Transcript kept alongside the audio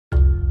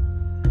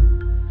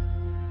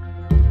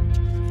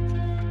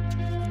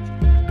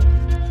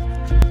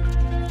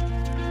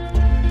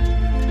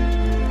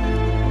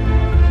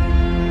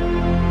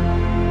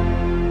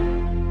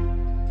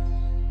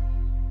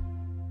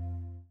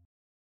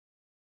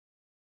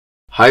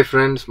Hi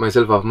friends,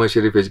 myself Ahamed,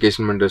 Shareef,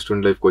 education mentor,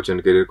 student life coach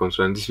and career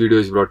counselor, and this video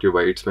is brought to you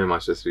by It's My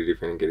Masters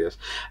Redefining Careers.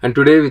 And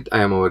today I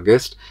am our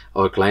guest,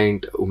 our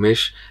client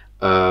Umesh,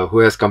 who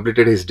has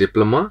completed his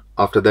diploma.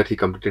 After that he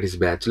completed his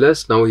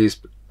bachelor's. Now he is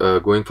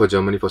going for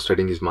Germany for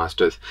studying his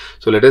masters.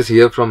 So let us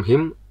hear from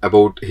him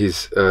about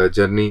his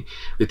journey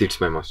with It's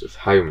My Masters.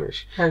 Hi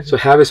Umesh. Hi. So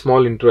have a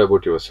small intro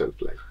about yourself.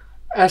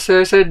 As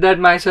I said that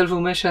myself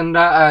Umesh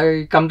Chandra,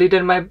 I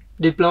completed my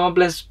diploma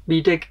plus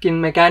BTech in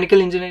mechanical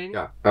engineering.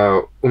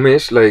 Yeah.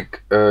 Umesh,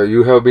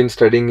 you have been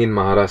studying in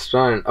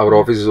Maharashtra and our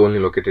office is only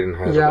located in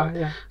Hyderabad.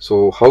 Yeah.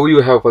 So how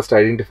you have first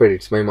identified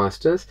It's My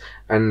Masters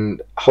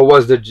and how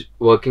was the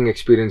working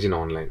experience in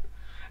online?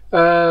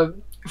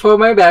 For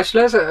my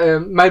bachelor's,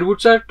 my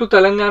roots are to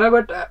Telangana,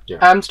 but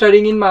I'm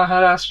studying in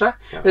Maharashtra.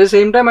 Yeah. At the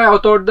same time, I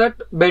thought that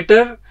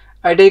better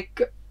I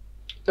take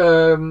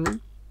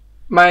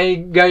my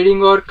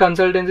guiding or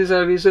consultancy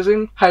services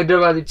in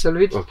Hyderabad itself.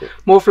 It's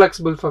more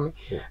flexible for me.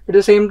 Yeah. At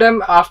the same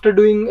time, after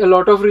doing a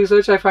lot of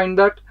research, I find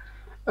that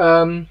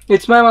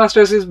It's My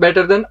Masters is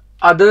better than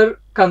other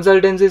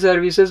consultancy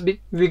services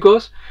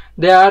because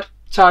they are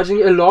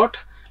charging a lot,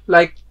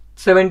 like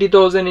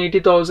 70,000,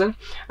 80,000,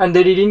 and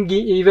they didn't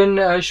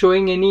even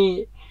showing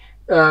any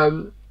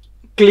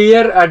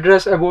clear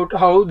address about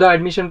how the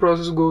admission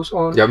process goes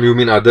on. Yeah, you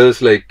mean others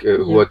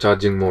who are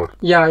charging more?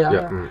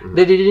 Yeah.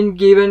 They didn't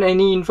give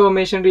any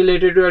information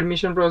related to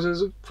admission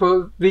process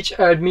for which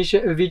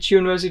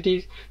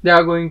universities they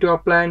are going to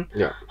apply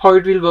and how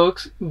it will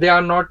work. They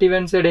are not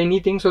even said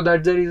anything, so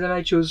that's the reason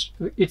I choose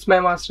It's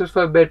My Masters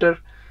for better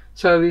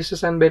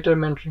services and better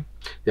mentoring.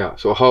 Yeah.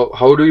 So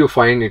how do you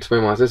find It's My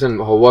Masters and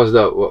how was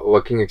the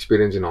working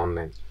experience in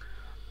online?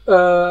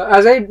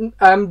 As I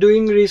am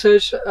doing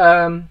research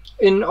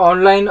in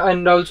online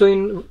and also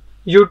in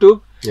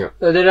YouTube,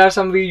 there are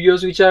some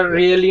videos which are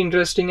really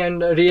interesting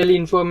and really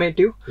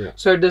informative.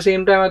 So at the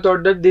same time, I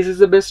thought that this is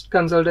the best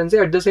consultancy.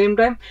 At the same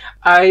time,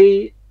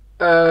 I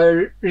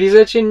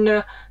research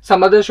in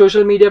some other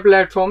social media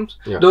platforms.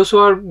 Those who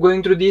are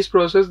going through this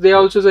process, they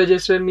also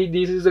suggested me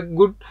this is a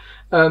good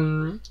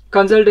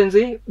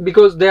consultancy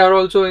because they are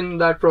also in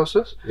that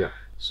process.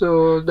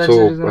 So that's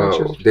the reason I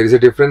chose it. There is a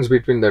difference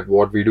between that.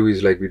 What we do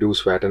is we do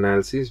SWOT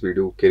analysis, we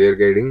do career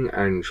guiding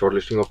and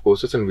shortlisting of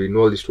courses, and we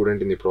involve the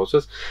student in the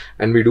process,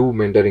 and we do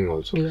mentoring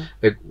also.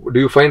 Do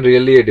you find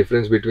really a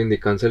difference between the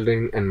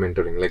consulting and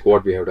mentoring, like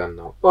what we have done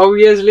now?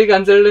 Obviously,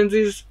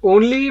 consultancies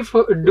only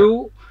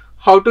do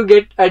how to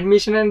get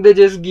admission and they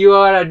just give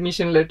our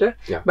admission letter.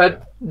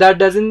 But that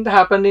doesn't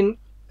happen in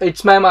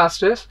It's My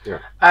Masters.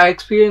 I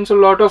experienced a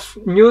lot of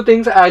new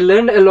things. I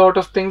learned a lot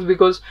of things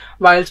because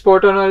while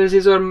SWOT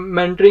analysis or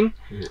mentoring,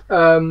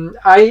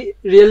 I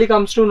really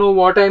comes to know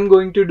what I'm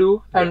going to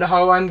do and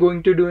how I'm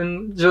going to do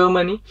in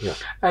Germany,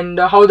 and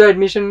how the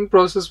admission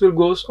process will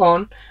goes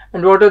on,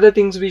 and what are the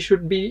things we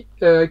should be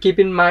keep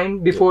in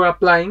mind before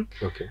applying,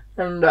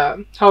 and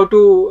how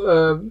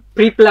to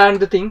pre-plan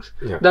the things.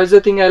 That's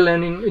the thing I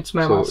learned in It's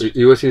My Masters. So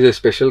yours is a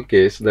special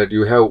case that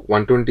you have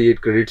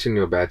 128 credits in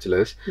your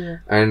bachelor's,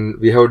 and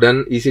we have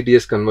done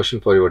ECTS conversion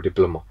for your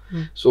diploma.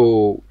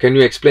 So can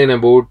you explain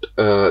about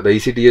the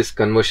ECTS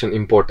conversion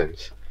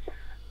importance?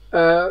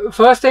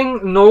 First thing,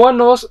 no one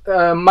knows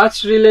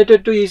much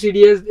related to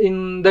ECTS.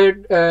 In the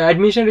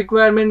admission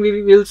requirement,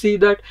 we will see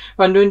that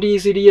 120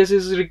 ECTS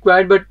is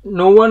required, but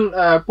no one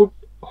put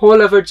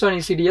whole efforts on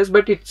ECTS,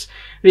 but it's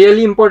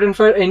really important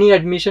for any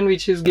admission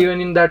which is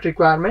given in that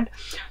requirement.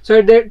 So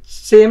at the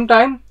same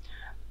time,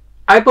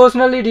 I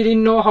personally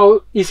didn't know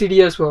how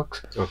ECTS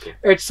works.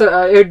 It's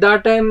at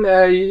that time,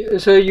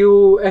 so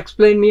you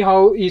explained me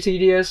how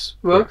ECTS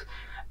works.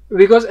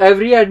 Because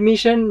every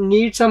admission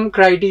needs some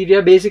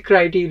criteria, basic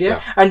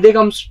criteria, and they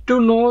comes to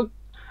know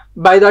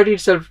by that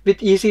itself with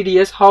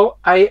ECTS how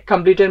I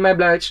completed my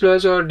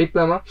bachelor's or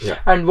diploma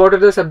and what are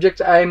the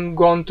subjects I am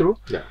gone through.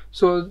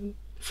 So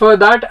for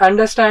that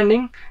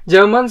understanding,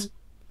 Germans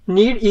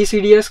need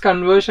ECTS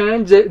conversion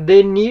and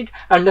they need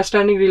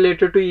understanding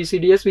related to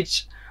ECTS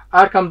which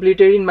are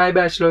completed in my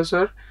bachelor's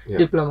or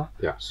diploma.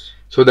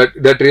 So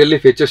that really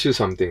fetches you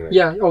something, right?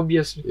 Yeah,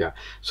 obviously.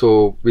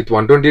 So with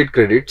 128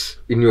 credits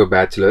in your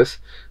bachelor's,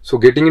 so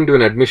getting into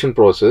an admission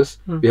process,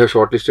 we have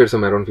shortlisted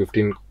some around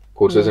 15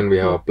 courses and we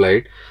have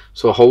applied.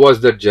 So how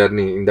was that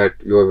journey in that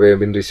you have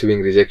been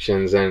receiving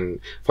rejections and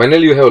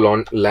finally you have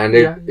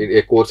landed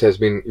a course has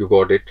been, you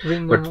got it.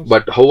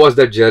 But how was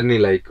that journey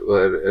like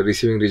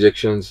receiving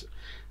rejections?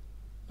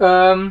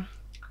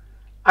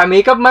 I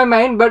make up my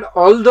mind, but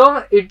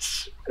although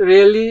it's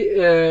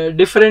really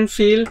different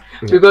feel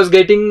because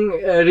getting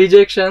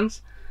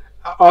rejections,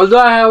 although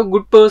I have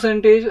good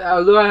percentage,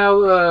 although I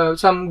have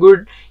some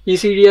good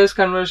ECTS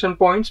conversion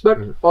points, but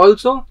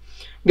also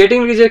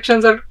getting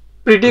rejections are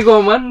pretty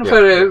common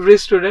for every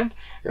student.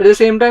 At the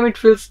same time, it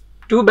feels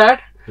too bad,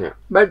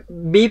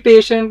 but be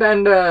patient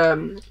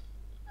and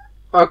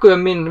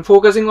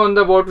focusing on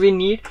what we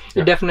need,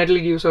 it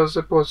definitely gives us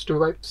a positive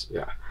vibes.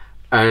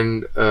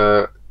 And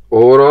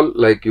overall,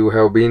 like you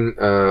have been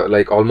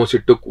like almost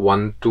it took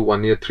 1 to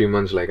 1 year 3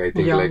 months, like I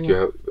think, Yeah, like yeah. you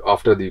have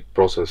after the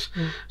process.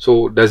 Mm.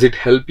 So does it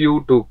help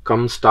you to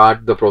come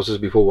start the process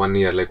before 1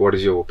 year? Like what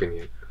is your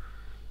opinion?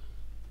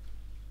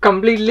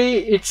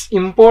 Completely, it's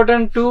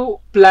important to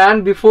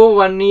plan before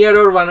 1 year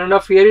or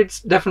 1.5 year.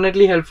 It's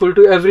definitely helpful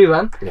to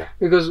everyone. Yeah.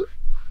 Because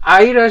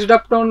I rushed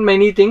up on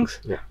many things.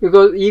 Yeah.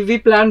 Because if we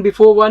plan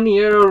before 1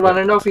 year or Yeah.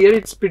 1.5 year,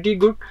 it's pretty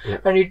good. Yeah.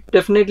 And it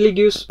definitely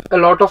gives a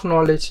lot of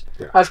knowledge.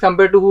 Yeah. As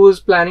compared to who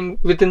is planning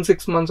within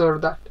 6 months or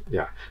that.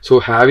 Yeah. So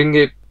having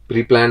a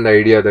pre-planned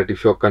idea that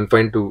if you're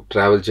confined to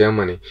travel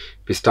Germany,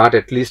 we start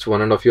at least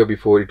 1.5 year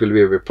before, it will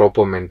be a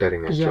proper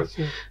mentoring actually. Yes,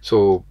 yes.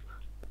 So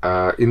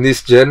in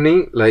this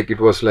journey, like it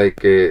was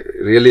like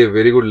really a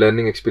very good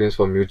learning experience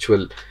for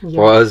mutual, Yeah.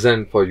 for us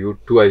and for you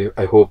too.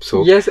 I hope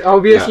so. Yes,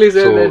 obviously, Yeah.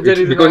 sir. So there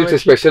is because no it's a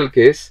issue. special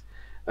case.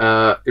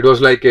 It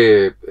was like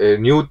a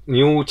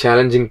new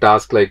challenging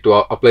task, like to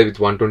apply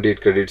with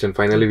 128 credits, and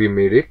finally we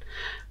made it.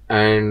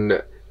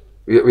 And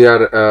we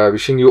are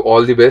wishing you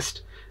all the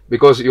best,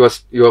 because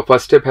your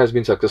first step has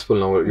been successful.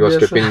 Now you are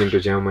Yes, stepping sir. into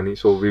Germany,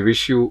 so we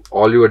wish you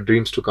all your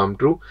dreams to come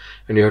true,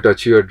 and you have to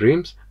achieve your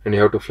dreams, and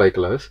you have to fly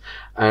colors.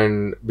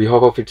 And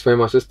behalf of It's My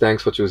Masters,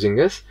 thanks for choosing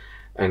us,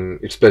 and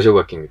it's pleasure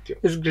working with you.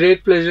 It's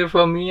great pleasure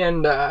for me,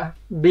 and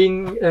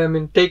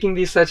taking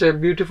this such a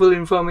beautiful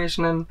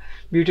information and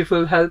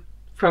beautiful help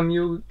from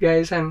you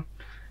guys, and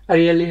a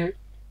really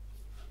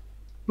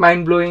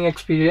mind-blowing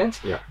experience.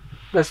 Yeah.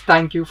 Thus,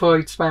 thank you for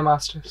It's My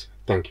Masters.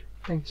 Thank you.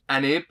 Thanks.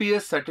 An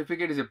APS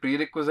certificate is a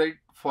prerequisite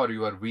for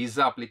your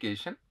visa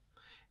application.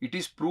 It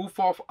is proof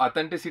of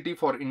authenticity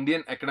for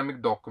Indian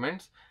academic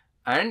documents,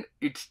 and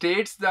it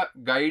states the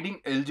guiding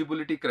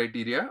eligibility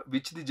criteria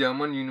which the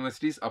German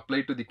universities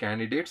apply to the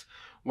candidates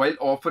while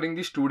offering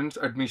the students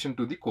admission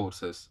to the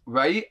courses.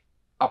 Why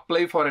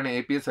apply for an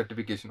APS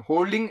certification?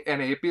 Holding an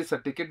APS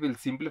certificate will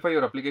simplify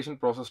your application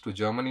process to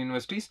German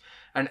universities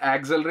and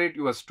accelerate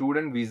your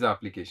student visa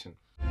application.